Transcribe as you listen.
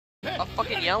Stop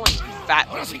fucking yelling, you fat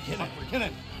Ahora sí, ¿quién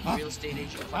es? real estate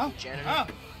agent, fucking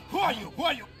janitor. Who are you? Who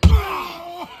are you? Who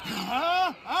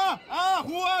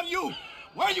are you?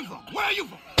 Where are you from? Where are you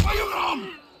from? Where are you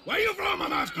from? Where are you from?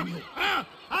 I'm asking you.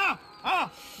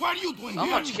 What are you doing here?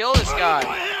 Someone kill this guy.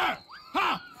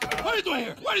 What are you doing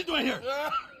here? What are you doing here?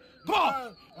 Come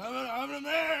on. I'm an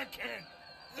American.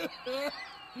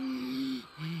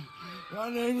 My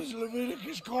name is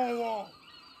Leviticus Cornwall.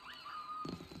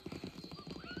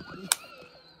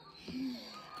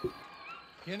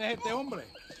 ¿Quién es este hombre?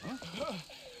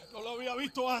 No lo había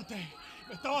visto antes.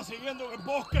 Me estaba siguiendo en el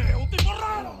bosque. ¡Un tipo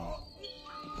raro!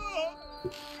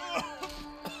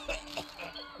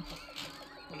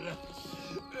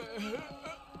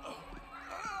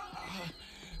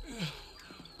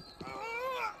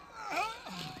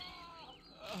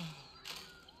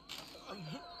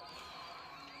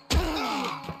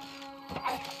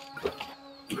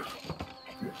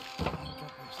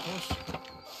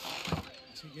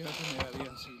 Ni siquiera te me daría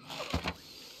encima.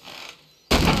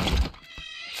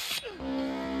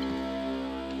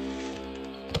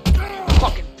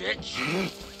 Fucking bitch.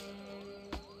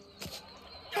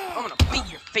 I'm gonna beat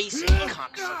your face in, you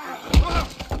cocksucker.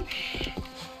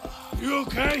 You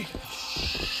okay?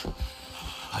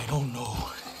 I don't know.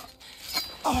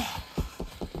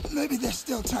 Maybe there's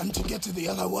still time to get to the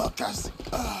other workers.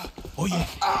 Oh yeah,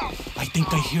 I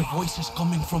think I hear voices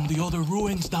coming from the other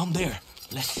ruins down there.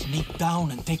 Let's sneak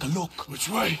down and take a look. Which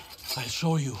way? I'll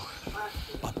show you.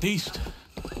 Baptiste,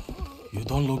 you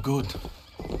don't look good.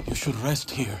 You should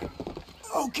rest here.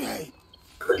 Okay,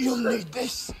 you'll need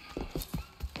this.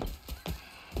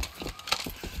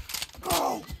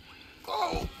 Go!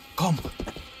 Go! Come,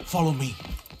 follow me.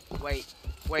 Wait.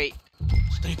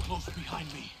 Stay close behind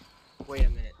me. Wait a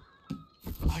minute.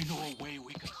 I know a way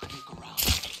we can sneak around.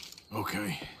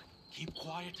 Okay. Keep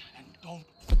quiet and don't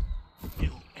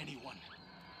kill anyone.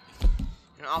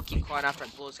 And I'll keep quiet after I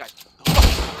blow this guy.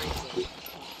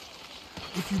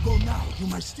 If you go now, you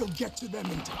might still get to them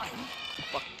in time.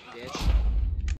 Fucking bitch.